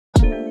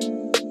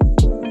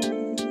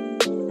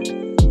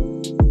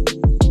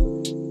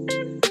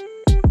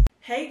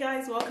Hey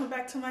guys, welcome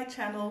back to my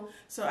channel.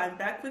 So I'm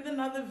back with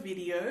another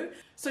video.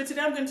 So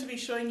today I'm going to be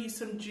showing you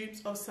some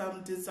dupes of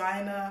some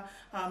designer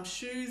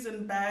shoes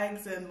and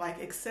bags and like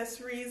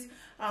accessories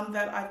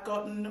that I've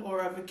gotten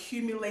or I've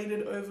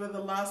accumulated over the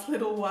last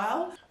little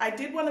while. I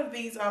did one of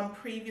these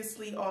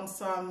previously on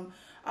some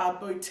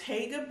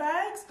Bottega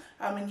bags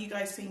and you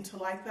guys seem to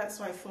like that,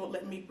 so I thought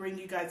let me bring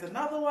you guys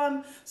another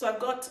one. So I've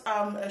got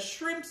a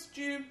shrimps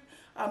dupe,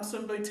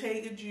 some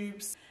Bottega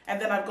dupes, and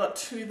then I've got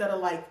two that are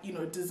like, you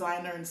know,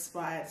 designer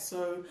inspired.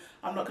 So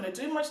I'm not going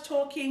to do much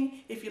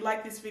talking. If you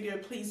like this video,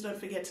 please don't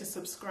forget to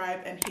subscribe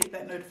and hit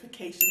that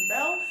notification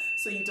bell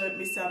so you don't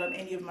miss out on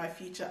any of my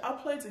future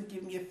uploads, and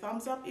give me a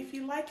thumbs up if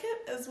you like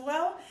it as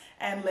well.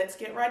 And let's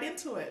get right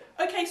into it.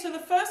 Okay, so the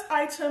first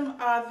item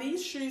are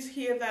these shoes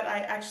here that I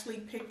actually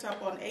picked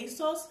up on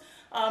ASOS.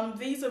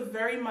 These are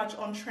very much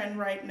on trend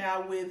right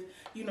now with,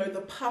 you know,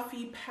 the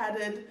puffy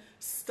padded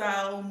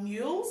style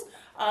mules.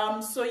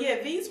 So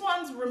yeah, these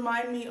ones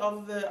remind me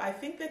of I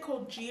think they're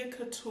called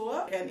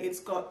Couture, and it's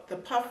got the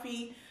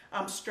puffy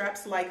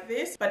straps like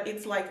this, but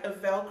it's like a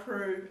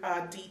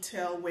Velcro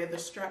detail where the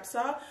straps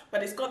are,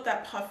 but it's got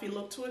that puffy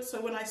look to it.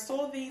 So when I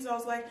saw these, I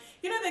was like,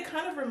 you know, they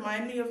kind of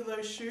remind me of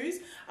those shoes.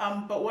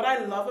 But what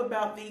I love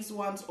about these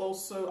ones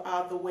also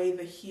are the way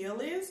the heel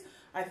is.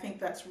 I think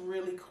that's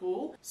really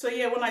cool. So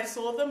yeah, when I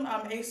saw them,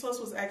 ASOS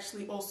was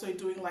actually also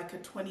doing like a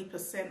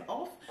 20%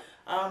 off.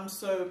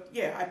 So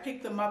yeah, I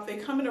picked them up. They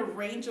come in a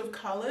range of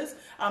colors,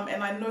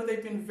 and I know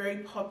they've been very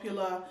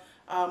popular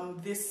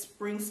this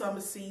spring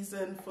summer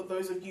season for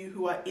those of you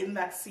who are in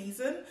that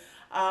season.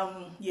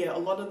 Yeah, a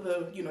lot of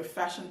the, you know,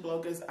 fashion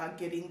bloggers are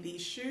getting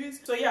these shoes.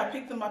 So yeah, I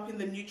picked them up in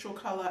the neutral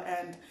color,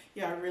 and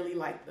yeah, I really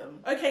like them.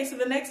 Okay, so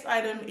the next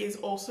item is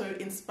also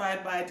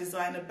inspired by a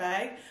designer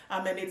bag,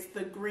 and it's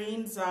the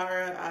green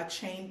Zara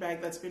chain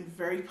bag that's been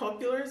very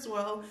popular as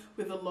well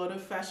with a lot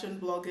of fashion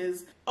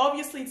bloggers.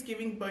 Obviously, it's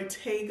giving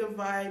Bottega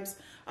vibes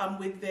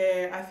with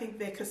their, I think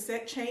their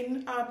cassette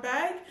chain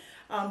bag.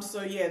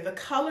 So yeah, the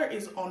color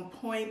is on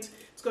point.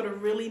 It's got a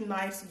really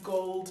nice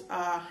gold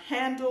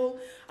handle.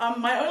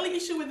 My only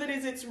issue with it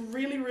is it's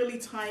really, really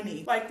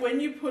tiny. Like when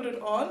you put it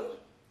on,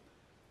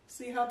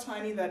 see how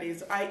tiny that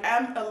is. I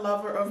am a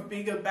lover of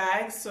bigger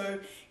bags, so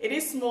it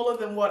is smaller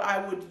than what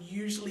I would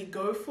usually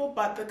go for,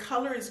 but the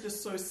color is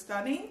just so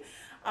stunning.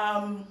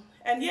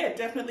 And yeah, it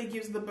definitely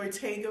gives the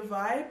Bottega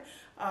vibe.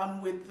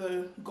 With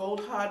the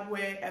gold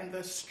hardware and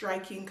the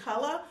striking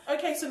color.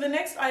 Okay, so the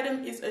next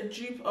item is a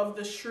dupe of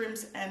the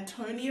Shrimps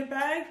Antonia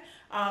bag,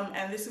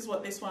 and this is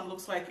what this one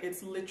looks like.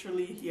 It's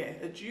literally, yeah,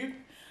 a dupe.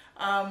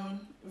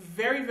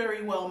 Very,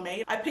 very well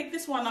made. I picked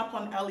this one up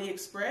on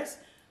AliExpress.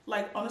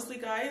 Like, honestly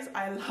guys,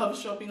 I love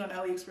shopping on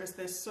AliExpress.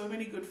 There's so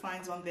many good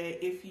finds on there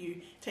if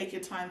you take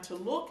your time to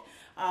look.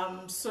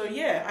 So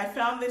yeah, I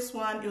found this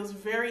one. It was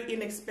very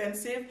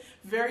inexpensive,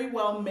 very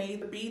well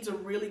made. The beads are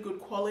really good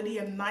quality,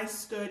 a nice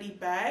sturdy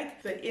bag.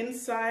 The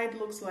inside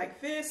looks like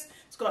this.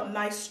 It's got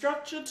nice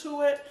structure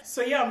to it.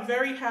 So yeah, I'm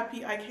very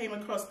happy I came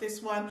across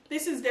this one.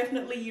 This is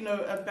definitely, you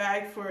know, a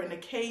bag for an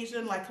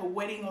occasion, like a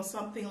wedding or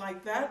something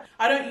like that.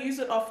 I don't use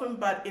it often,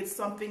 but it's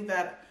something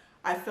that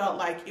I felt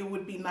like it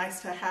would be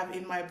nice to have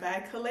in my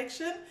bag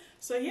collection.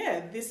 So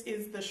yeah, this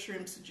is the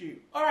Shrimps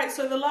dupe. Alright,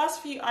 so the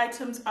last few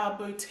items are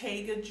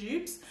Bottega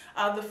dupes.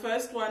 The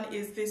first one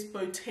is this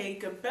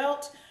Bottega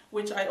belt,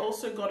 which I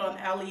also got on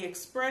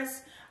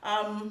AliExpress.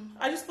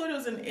 I just thought it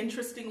was an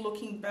interesting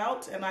looking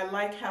belt, and I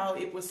like how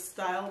it was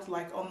styled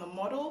like on the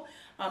model.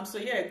 So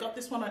yeah, got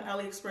this one on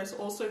AliExpress,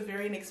 also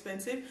very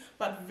inexpensive,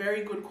 but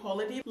very good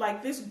quality.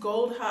 Like this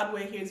gold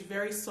hardware here is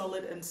very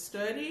solid and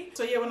sturdy.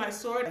 So yeah, when I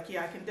saw it, like,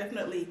 yeah, I can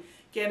definitely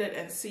get it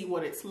and see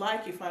what it's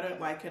like. If I don't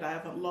like it, I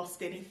haven't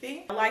lost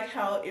anything. I like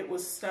how it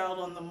was styled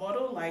on the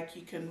model, like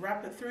you can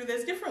wrap it through.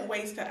 There's different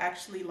ways to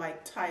actually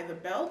like tie the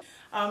belt.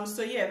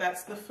 So yeah,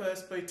 that's the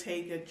first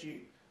Bottega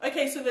dupe.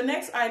 Okay, so the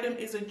next item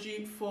is a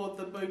dupe for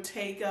the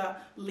Bottega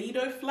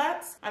Lido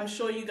flats. I'm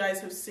sure you guys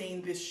have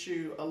seen this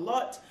shoe a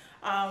lot.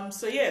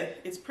 So yeah,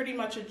 it's pretty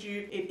much a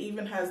dupe. It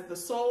even has the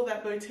sole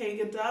that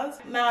Bottega does.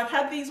 Now I've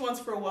had these ones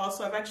for a while,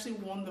 so I've actually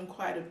worn them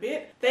quite a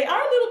bit. They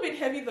are a little bit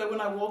heavy though when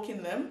I walk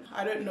in them.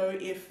 I don't know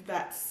if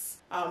that's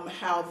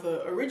how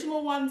the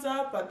original ones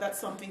are, but that's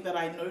something that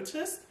I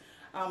noticed.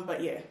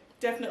 But yeah,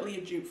 definitely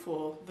a dupe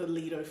for the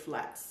Lido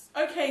flats.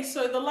 Okay,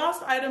 so the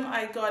last item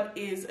I got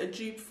is a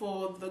dupe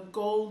for the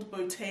gold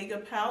Bottega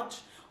pouch.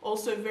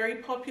 Also very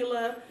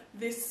popular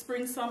this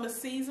spring summer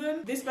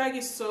season. This bag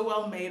is so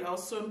well made. I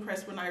was so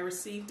impressed when I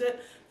received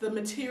it. The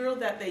material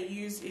that they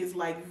use is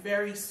like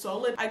very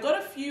solid. I got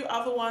a few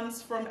other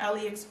ones from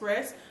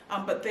AliExpress,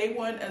 but they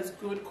weren't as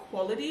good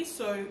quality,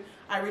 so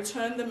I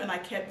returned them and I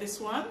kept this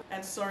one.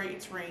 And sorry,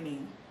 it's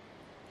raining.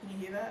 Can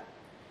you hear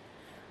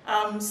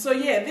that? So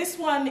yeah, this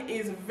one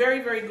is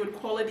very, very good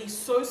quality,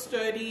 so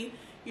sturdy.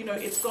 You know,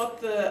 it's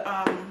got the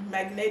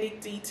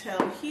magnetic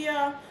detail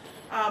here.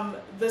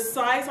 The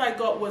size I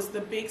got was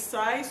the big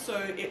size, so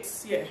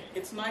it's, yeah,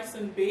 it's nice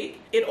and big.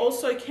 It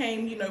also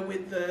came, you know,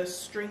 with the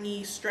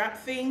stringy strap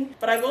thing,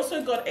 but I've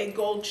also got a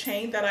gold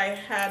chain that I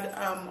had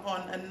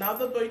on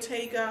another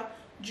Bottega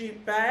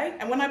dupe bag,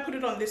 and when I put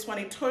it on this one,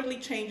 it totally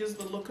changes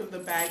the look of the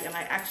bag, and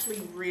I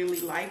actually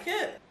really like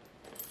it.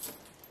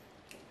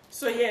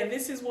 So yeah,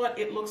 this is what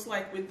it looks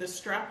like with the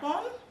strap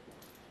on.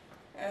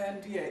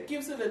 And yeah, it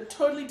gives it a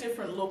totally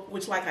different look,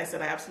 which like I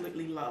said, I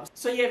absolutely love.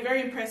 So yeah,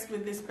 very impressed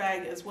with this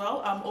bag as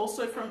well.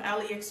 Also from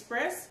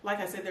AliExpress. Like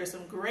I said, there's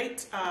some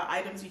great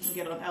items you can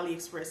get on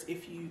AliExpress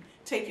if you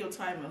take your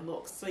time and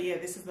look. So yeah,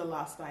 this is the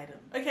last item.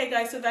 Okay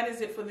guys, so that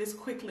is it for this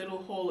quick little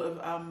haul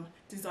of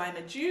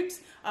designer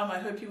dupes. I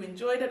hope you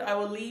enjoyed it. I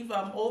will leave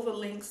all the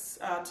links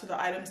to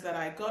the items that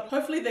I got.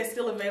 Hopefully they're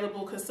still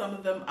available because some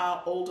of them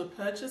are older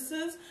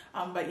purchases.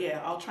 But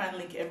yeah, I'll try and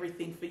link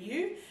everything for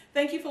you.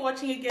 Thank you for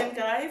watching again,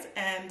 guys,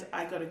 and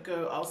I gotta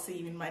go. I'll see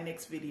you in my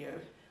next video.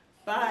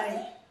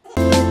 Bye.